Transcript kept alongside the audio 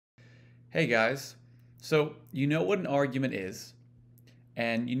Hey guys, so you know what an argument is,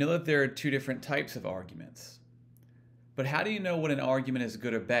 and you know that there are two different types of arguments. But how do you know when an argument is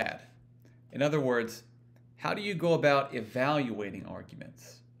good or bad? In other words, how do you go about evaluating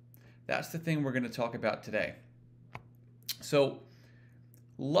arguments? That's the thing we're going to talk about today. So,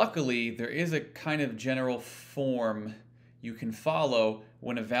 luckily, there is a kind of general form you can follow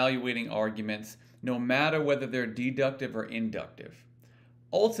when evaluating arguments, no matter whether they're deductive or inductive.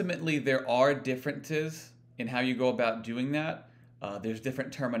 Ultimately, there are differences in how you go about doing that. There's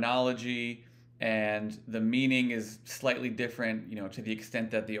different terminology, and the meaning is slightly different, to the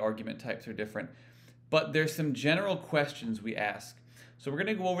extent that the argument types are different. But there's some general questions we ask. So we're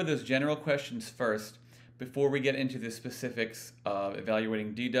going to go over those general questions first before we get into the specifics of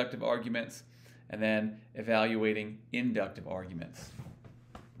evaluating deductive arguments and then evaluating inductive arguments.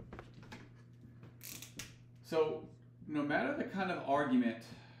 So no matter the kind of argument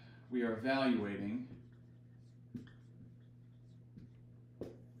we are evaluating,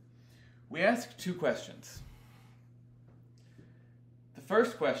 we ask two questions. The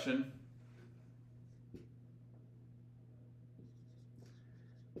first question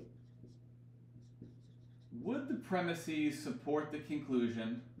would the premises support the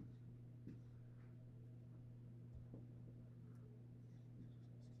conclusion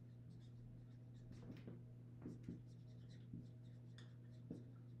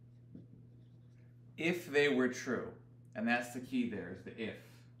if they were true? And that's the key there, is the if.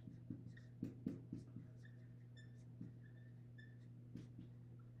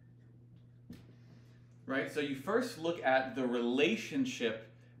 Right? So you first look at the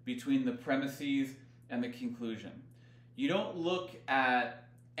relationship between the premises and the conclusion. You don't look at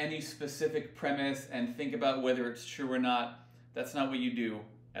any specific premise and think about whether it's true or not. That's not what you do,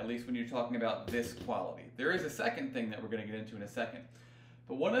 at least when you're talking about this quality. There is a second thing that we're going to get into in a second.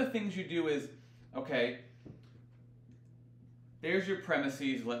 But one of the things you do is, okay, there's your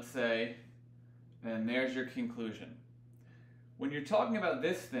premises, let's say, and there's your conclusion. When you're talking about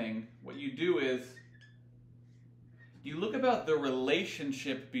this thing, what you do is you look about the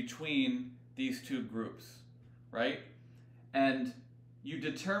relationship between these two groups, right? And you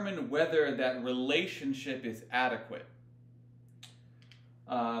determine whether that relationship is adequate.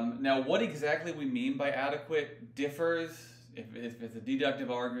 Now, what exactly we mean by adequate differs if it's a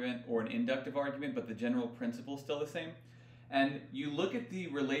deductive argument or an inductive argument, but the general principle is still the same. And you look at the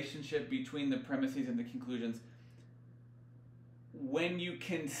relationship between the premises and the conclusions when you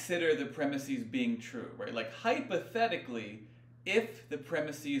consider the premises being true, right? Like hypothetically, if the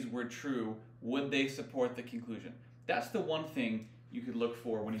premises were true, would they support the conclusion? That's the one thing you could look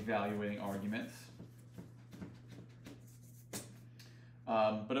for when evaluating arguments.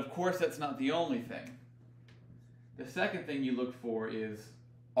 But of course, that's not the only thing. The second thing you look for is,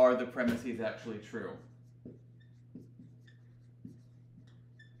 are the premises actually true?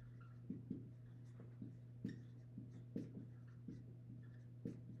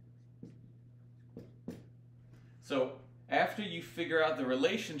 So after you figure out the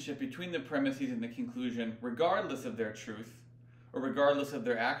relationship between the premises and the conclusion, regardless of their truth, or regardless of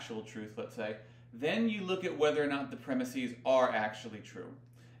their actual truth, let's say, then you look at whether or not the premises are actually true.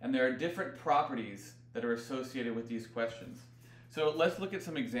 And there are different properties that are associated with these questions. So let's look at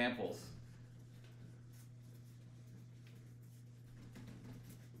some examples.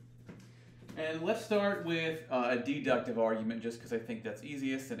 And let's start with a deductive argument, just because I think that's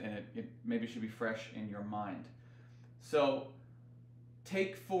easiest and it maybe should be fresh in your mind. So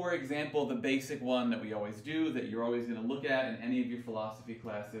take, for example, the basic one that we always do, that you're always going to look at in any of your philosophy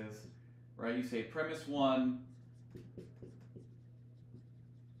classes, right? You say premise one,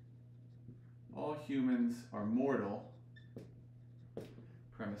 all humans are mortal.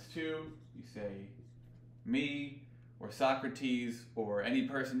 Premise two, you say me, or Socrates, or any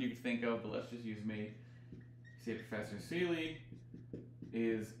person you could think of, but let's just use me. You say Professor Seeley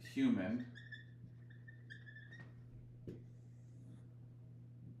is human.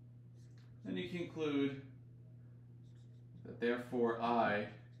 Then you conclude that therefore I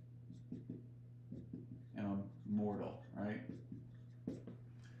am mortal, right?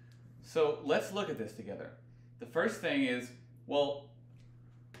 So let's look at this together. The first thing is, well,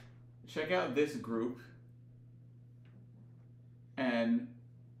 check out this group and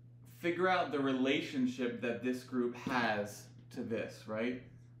figure out the relationship that this group has to this, right?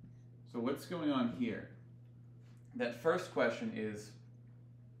 So what's going on here? That first question is,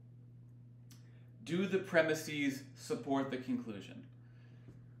 do the premises support the conclusion?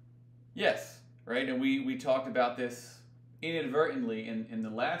 Yes, right? And we talked about this inadvertently in the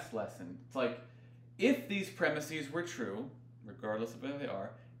last lesson. It's like, if these premises were true, regardless of whether they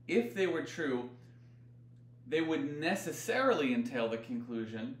are, if they were true, they would necessarily entail the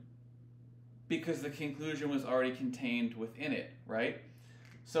conclusion because the conclusion was already contained within it, right?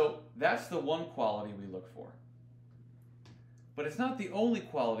 So that's the one quality we look for. But it's not the only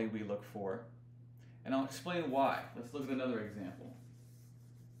quality we look for, and I'll explain why. Let's look at another example.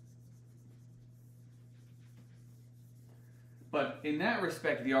 But in that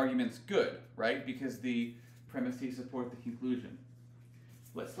respect, the argument's good, right? Because the premises support the conclusion.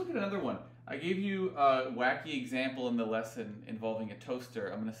 Let's look at another one. I gave you a wacky example in the lesson involving a toaster.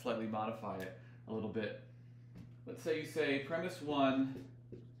 I'm going to slightly modify it a little bit. Let's say you say, premise 1,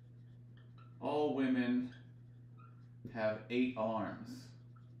 all women have 8 arms.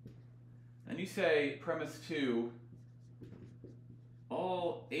 And you say, premise 2,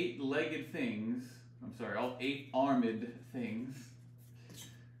 all 8-legged things, all 8-armed things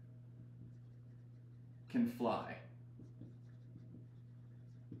can fly.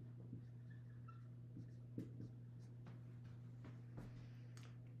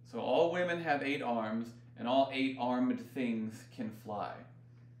 So all women have 8 arms, and all 8 armed things can fly.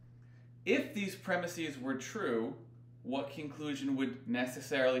 If these premises were true, what conclusion would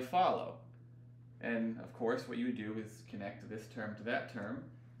necessarily follow? And of course, what you would do is connect this term to that term.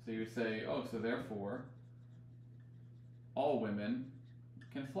 So you would say, oh, so therefore, all women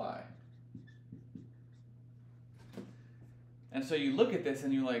can fly. And so you look at this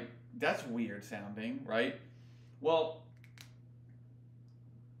and you're like, that's weird sounding, right? Well,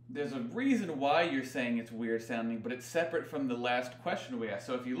 there's a reason why you're saying it's weird sounding, but it's separate from the last question we asked.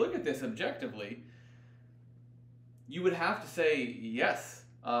 So if you look at this objectively, you would have to say, yes,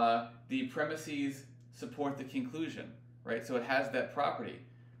 the premises support the conclusion, right? So it has that property.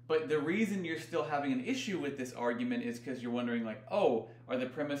 But the reason you're still having an issue with this argument is because you're wondering, like, oh, are the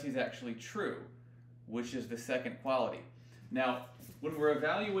premises actually true? Which is the second quality. Now, when we're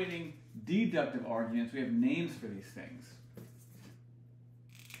evaluating deductive arguments, we have names for these things.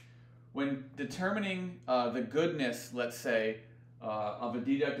 When determining the goodness, let's say, of a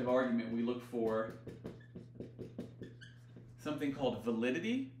deductive argument, we look for something called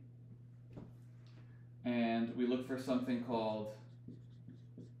validity, and we look for something called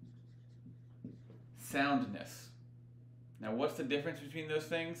soundness. Now, what's the difference between those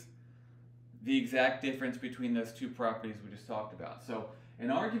things? The exact difference between those two properties we just talked about. So an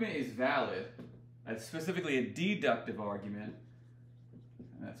argument is valid, specifically a deductive argument,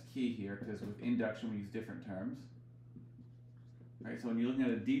 and that's key here because with induction we use different terms. All right, so when you're looking at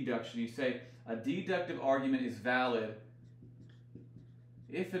a deduction, you say a deductive argument is valid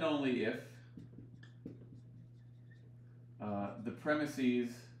if and only if the premises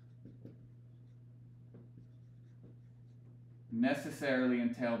necessarily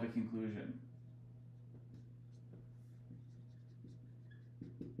entail the conclusion.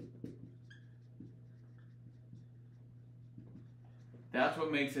 That's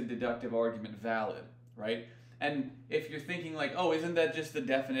what makes a deductive argument valid, right? And if you're thinking like, oh, isn't that just the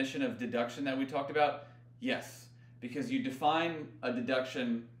definition of deduction that we talked about? Yes, because you define a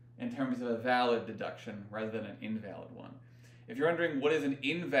deduction in terms of a valid deduction rather than an invalid one. If you're wondering what does an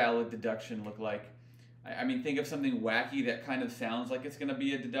invalid deduction look like, I mean, think of something wacky that kind of sounds like it's going to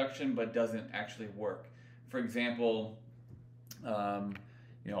be a deduction but doesn't actually work. For example, if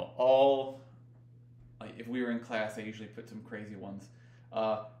we were in class, I usually put some crazy ones.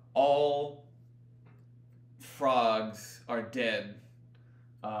 All frogs are dead.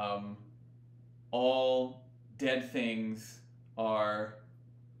 All dead things are,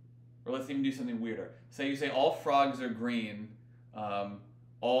 or let's even do something weirder. You say all frogs are green.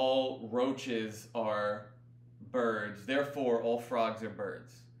 All roaches are birds, therefore all frogs are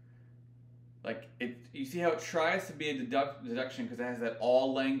birds. You see how it tries to be a deduction because it has that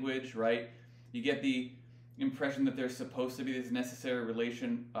all language, right? You get the impression that there's supposed to be this necessary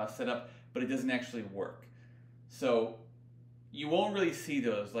relation set up, but it doesn't actually work. So you won't really see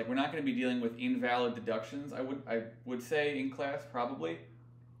those. We're not going to be dealing with invalid deductions, I would say, in class, probably.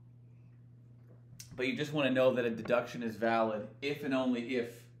 But you just want to know that a deduction is valid if and only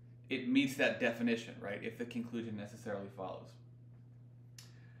if it meets that definition, right? If the conclusion necessarily follows.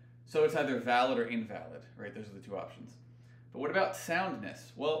 So it's either valid or invalid, right? Those are the two options. But what about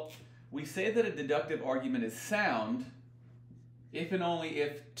soundness? Well, we say that a deductive argument is sound if and only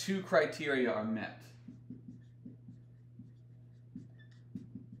if two criteria are met.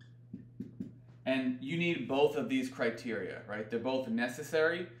 And you need both of these criteria, right? They're both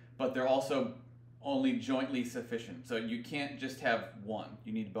necessary, but they're also only jointly sufficient. So you can't just have one.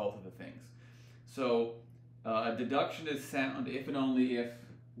 You need both of the things. So a deduction is sound if and only if,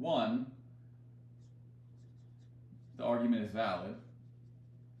 one, the argument is valid,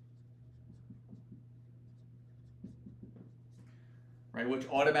 right? Which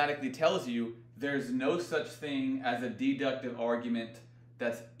automatically tells you there's no such thing as a deductive argument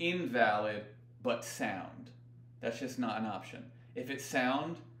that's invalid but sound. That's just not an option. If it's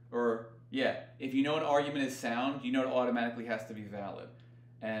sound, if you know an argument is sound, you know it automatically has to be valid.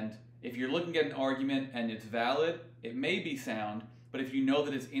 And if you're looking at an argument and it's valid, it may be sound, but if you know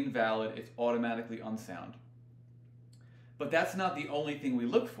that it's invalid, it's automatically unsound. But that's not the only thing we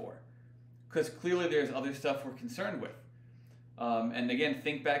look for, because clearly there's other stuff we're concerned with. And again,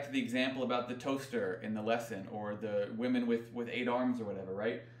 think back to the example about the toaster in the lesson, or the women with 8 arms or whatever,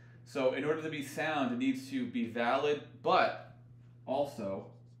 right? So in order to be sound, it needs to be valid, but also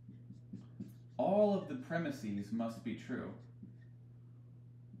all of the premises must be true.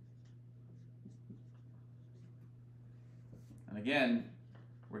 And again,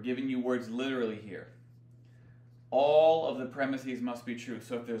 we're giving you words literally here. All of the premises must be true.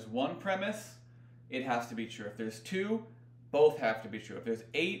 So if there's one premise, it has to be true. If there's 2, both have to be true. If there's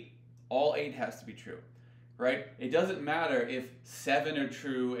 8, all 8 has to be true, right? It doesn't matter if 7 are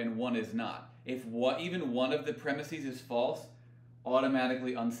true and 1 is not. If even one of the premises is false,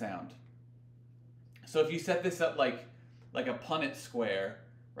 automatically unsound. So if you set this up like a Punnett square,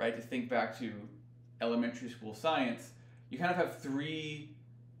 right, to think back to elementary school science, you kind of have 3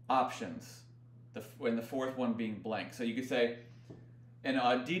 options, and the fourth one being blank. So you could say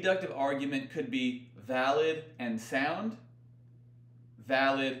a deductive argument could be valid and sound,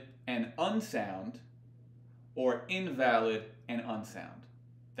 valid and unsound, or invalid and unsound.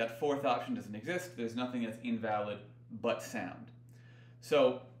 That fourth option doesn't exist. There's nothing that's invalid but sound.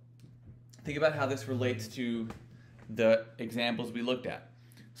 So think about how this relates to the examples we looked at.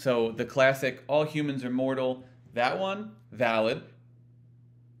 So the classic, all humans are mortal, that one, valid,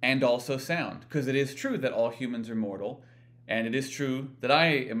 and also sound, because it is true that all humans are mortal, and it is true that I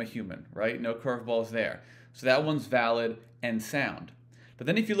am a human, right? No curveballs there. So that one's valid and sound. But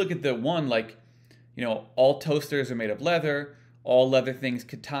then if you look at the one like, all toasters are made of leather, all leather things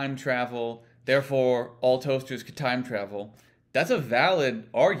could time travel, therefore all toasters could time travel, that's a valid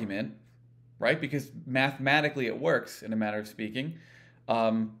argument, right? Because mathematically it works, in a matter of speaking.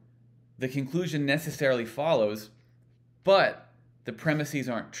 The conclusion necessarily follows, but the premises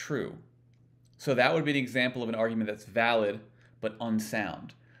aren't true. So that would be an example of an argument that's valid but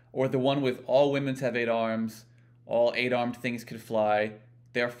unsound. Or the one with all women have 8 arms, all 8-armed things could fly,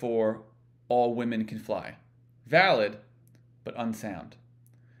 therefore all women can fly. Valid but unsound.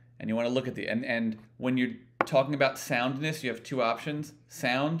 And you want to look at and when you're talking about soundness, you have 2 options: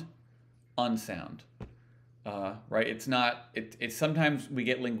 sound, unsound. Right? It's sometimes we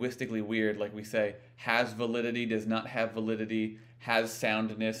get linguistically weird, like we say has validity, does not have validity, has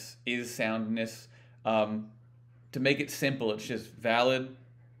soundness, is soundness. To make it simple, it's just valid,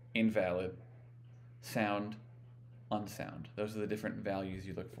 invalid, sound, unsound. Those are the different values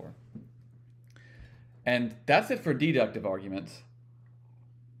you look for. And that's it for deductive arguments.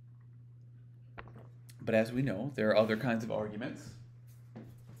 But as we know, there are other kinds of arguments.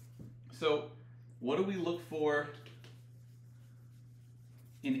 So what do we look for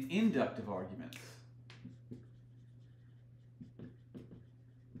in inductive arguments?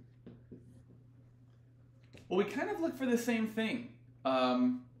 Well, we kind of look for the same thing,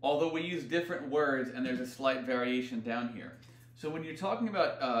 although we use different words and there's a slight variation down here. So when you're talking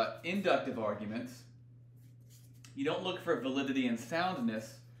about inductive arguments, you don't look for validity and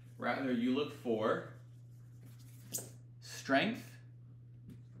soundness, rather you look for strength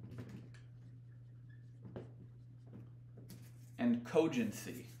and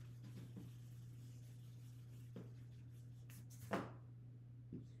cogency.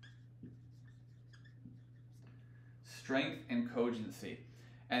 Strength and cogency.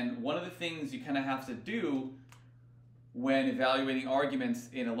 And one of the things you kind of have to do when evaluating arguments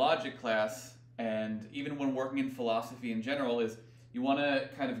in a logic class, and even when working in philosophy in general, is you want to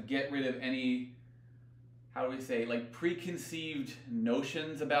kind of get rid of any, how do we say, like preconceived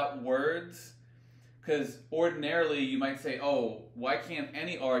notions about words. Because ordinarily you might say, oh, why can't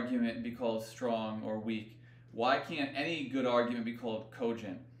any argument be called strong or weak? Why can't any good argument be called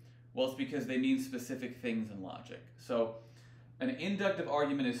cogent? Well, it's because they mean specific things in logic. So an inductive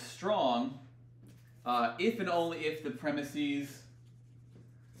argument is strong if and only if the premises,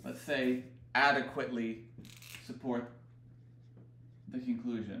 let's say, adequately support the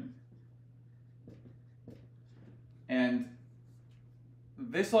conclusion. And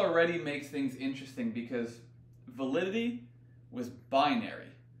this already makes things interesting because validity was binary,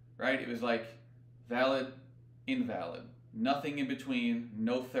 right? It was like valid, invalid, nothing in between,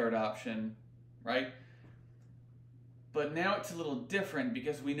 no third option, right? But now it's a little different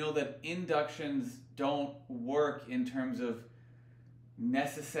because we know that inductions don't work in terms of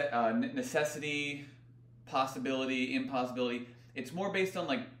necessity, possibility, impossibility. It's more based on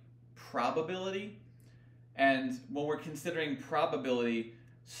like probability. And when we're considering probability,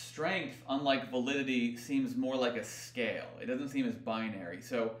 strength, unlike validity, seems more like a scale. It doesn't seem as binary.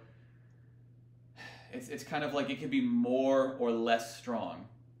 So it's kind of like it could be more or less strong,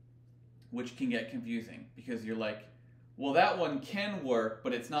 which can get confusing because you're like, well, that one can work,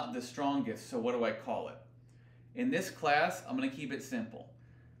 but it's not the strongest, so what do I call it? In this class, I'm going to keep it simple.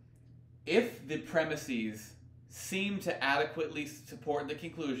 If the premises seem to adequately support the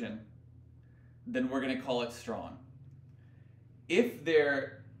conclusion, then we're going to call it strong. If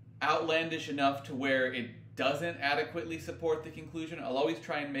they're outlandish enough to where it doesn't adequately support the conclusion, I'll always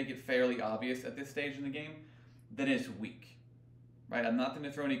try and make it fairly obvious at this stage in the game, then it's weak. Right? I'm not going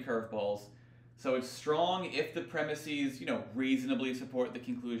to throw any curveballs. So it's strong if the premises, reasonably support the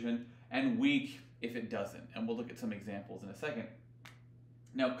conclusion, and weak if it doesn't. And we'll look at some examples in a second.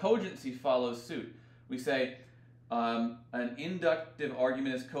 Now, cogency follows suit. We say an inductive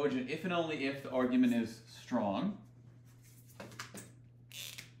argument is cogent if and only if the argument is strong.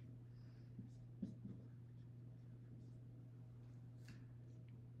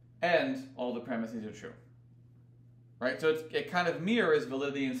 And all the premises are true. Right? So it kind of mirrors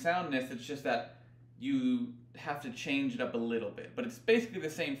validity and soundness. It's just that you have to change it up a little bit. But it's basically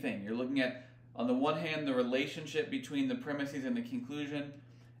the same thing. You're looking at, on the one hand, the relationship between the premises and the conclusion,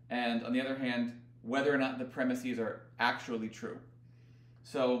 and on the other hand, whether or not the premises are actually true.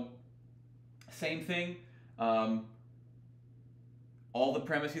 So, same thing. All the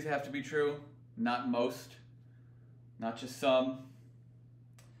premises have to be true, not most, not just some.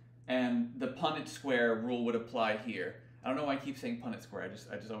 And the Punnett square rule would apply here. I don't know why I keep saying Punnett square. I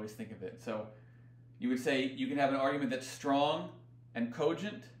just always think of it. So you would say you can have an argument that's strong and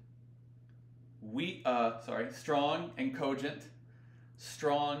cogent. Strong and cogent.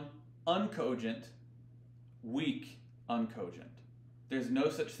 Strong, uncogent. Weak, uncogent. There's no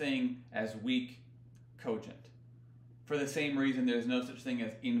such thing as weak, cogent. For the same reason, there's no such thing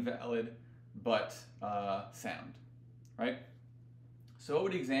as invalid but sound. Right? So what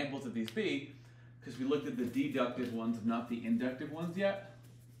would examples of these be? Because we looked at the deductive ones and not the inductive ones yet.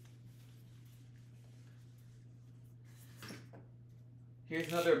 Here's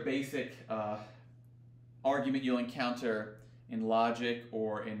another basic argument you'll encounter in logic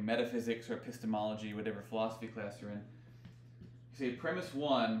or in metaphysics or epistemology, whatever philosophy class you're in. You say, premise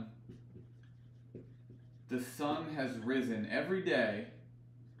one, the sun has risen every day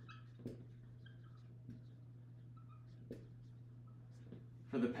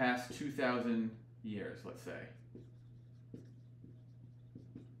for the past 2,000 years, let's say.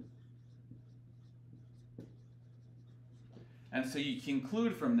 And so you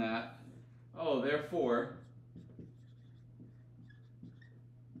conclude from that, oh, therefore,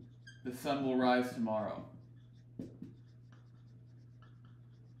 the sun will rise tomorrow.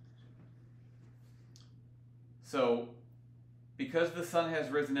 So, because the sun has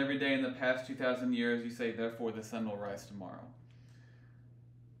risen every day in the past 2,000 years, you say, therefore, the sun will rise tomorrow.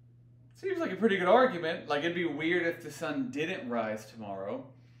 Seems like a pretty good argument. Like, it'd be weird if the sun didn't rise tomorrow.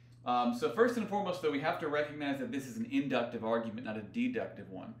 So first and foremost, though, we have to recognize that this is an inductive argument, not a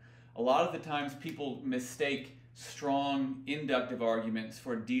deductive one. A lot of the times people mistake strong inductive arguments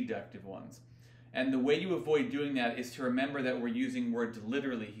for deductive ones. And the way you avoid doing that is to remember that we're using words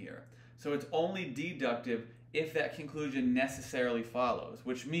literally here. So it's only deductive if that conclusion necessarily follows,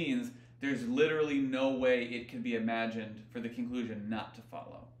 which means there's literally no way it can be imagined for the conclusion not to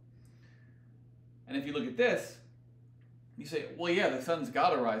follow. And if you look at this, you say, well, yeah, the sun's got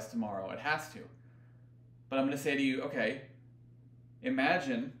to rise tomorrow. It has to. But I'm going to say to you, okay,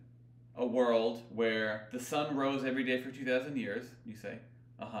 imagine a world where the sun rose every day for 2,000 years. You say,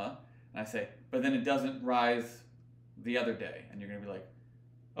 uh-huh. And I say, but then it doesn't rise the other day. And you're going to be like,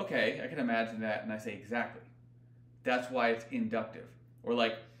 okay, I can imagine that. And I say, exactly. That's why it's inductive. Or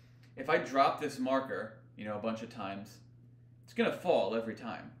like, if I drop this marker, a bunch of times, it's going to fall every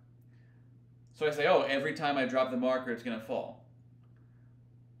time. So I say, oh, every time I drop the marker, it's going to fall.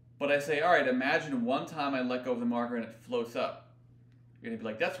 But I say, all right, imagine one time I let go of the marker and it floats up. You're going to be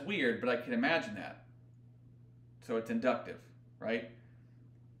like, that's weird, but I can imagine that. So it's inductive, right?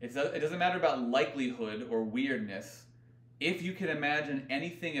 It doesn't matter about likelihood or weirdness. If you can imagine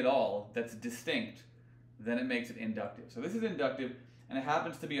anything at all that's distinct, then it makes it inductive. So this is inductive, and it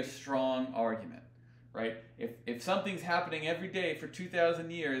happens to be a strong argument, right? If something's happening every day for 2,000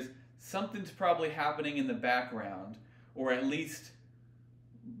 years, something's probably happening in the background, or at least,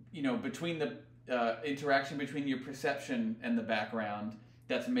 between the interaction between your perception and the background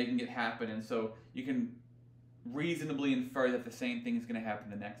that's making it happen. And so you can reasonably infer that the same thing is going to happen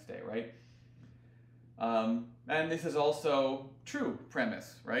the next day, right? And this is also true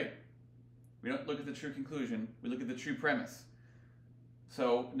premise, right? We don't look at the true conclusion, we look at the true premise.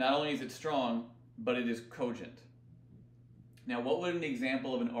 So not only is it strong, but it is cogent. Now, what would an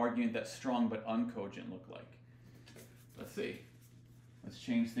example of an argument that's strong but uncogent look like? Let's see. Let's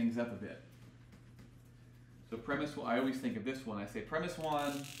change things up a bit. So premise one, I always think of this one. I say premise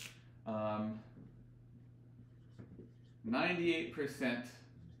one, 98%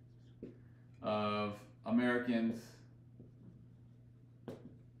 of Americans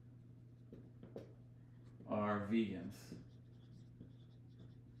are vegans.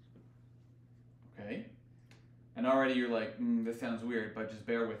 Okay? And already you're like, this sounds weird, but just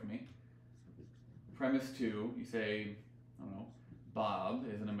bear with me. Premise two, you say, I don't know, Bob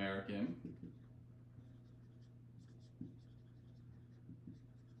is an American.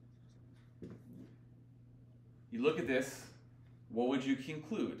 You look at this, what would you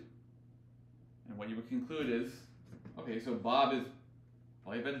conclude? And what you would conclude is, okay, so Bob is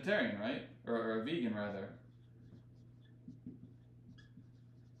probably a vegetarian, right? Or a vegan, rather.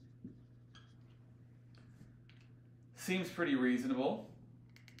 Seems pretty reasonable.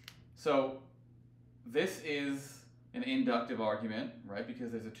 So this is an inductive argument, right?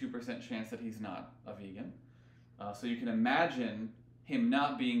 Because there's a 2% chance that he's not a vegan. So you can imagine him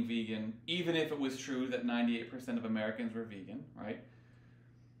not being vegan, even if it was true that 98% of Americans were vegan, right?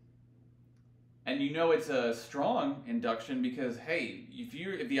 And you know it's a strong induction because, hey,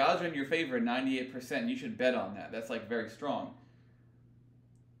 if the odds are in your favor at 98%, you should bet on that. That's like very strong.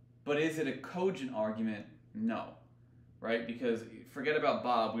 But is it a cogent argument? No, right? Because forget about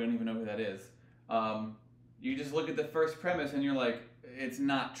Bob, we don't even know who that is. You just look at the first premise and you're like, it's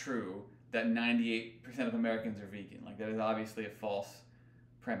not true that 98% of Americans are vegan. Like, that is obviously a false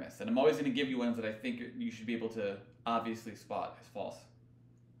premise. And I'm always going to give you ones that I think you should be able to obviously spot as false.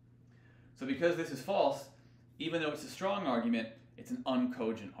 So because this is false, even though it's a strong argument, it's an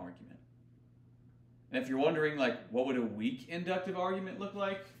uncogent argument. And if you're wondering, like, what would a weak inductive argument look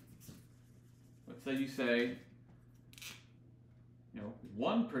like? Let's say you say,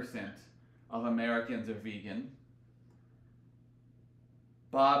 1% of Americans are vegan.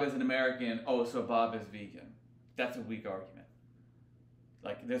 Bob is an American, so Bob is vegan. That's a weak argument.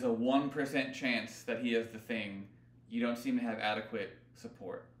 Like, there's a 1% chance that he is the thing. You don't seem to have adequate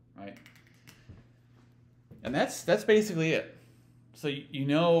support, right? And that's basically it. So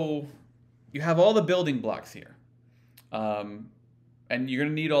you have all the building blocks here. And you're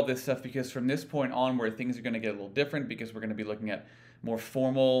going to need all this stuff because from this point onward, things are going to get a little different because we're going to be looking at more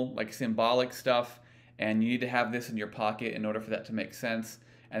formal, like symbolic stuff. And you need to have this in your pocket in order for that to make sense.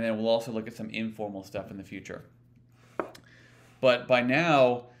 And then we'll also look at some informal stuff in the future. But by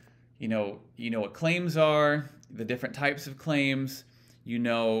now, you know what claims are, the different types of claims, you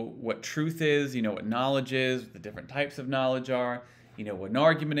know what truth is, you know what knowledge is, the different types of knowledge are, you know what an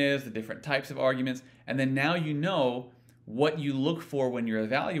argument is, the different types of arguments, and then now you know what you look for when you're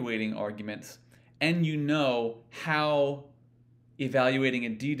evaluating arguments, and you know how evaluating a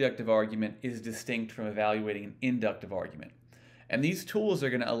deductive argument is distinct from evaluating an inductive argument. And these tools are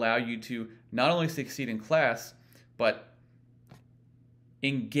going to allow you to not only succeed in class, but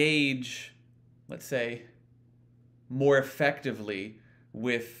engage, let's say, more effectively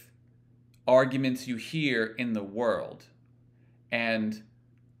with arguments you hear in the world and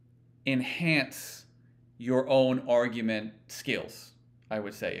enhance your own argument skills, I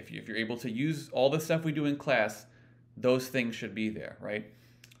would say. If you're able to use all the stuff we do in class, those things should be there, right?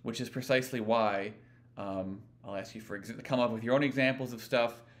 Which is precisely why I'll ask you to come up with your own examples of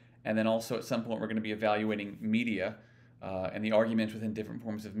stuff, and then also at some point we're going to be evaluating media and the arguments within different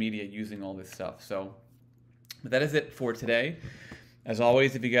forms of media using all this stuff. But that is it for today. As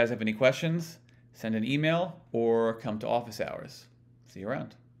always, if you guys have any questions, send an email or come to office hours. See you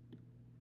around.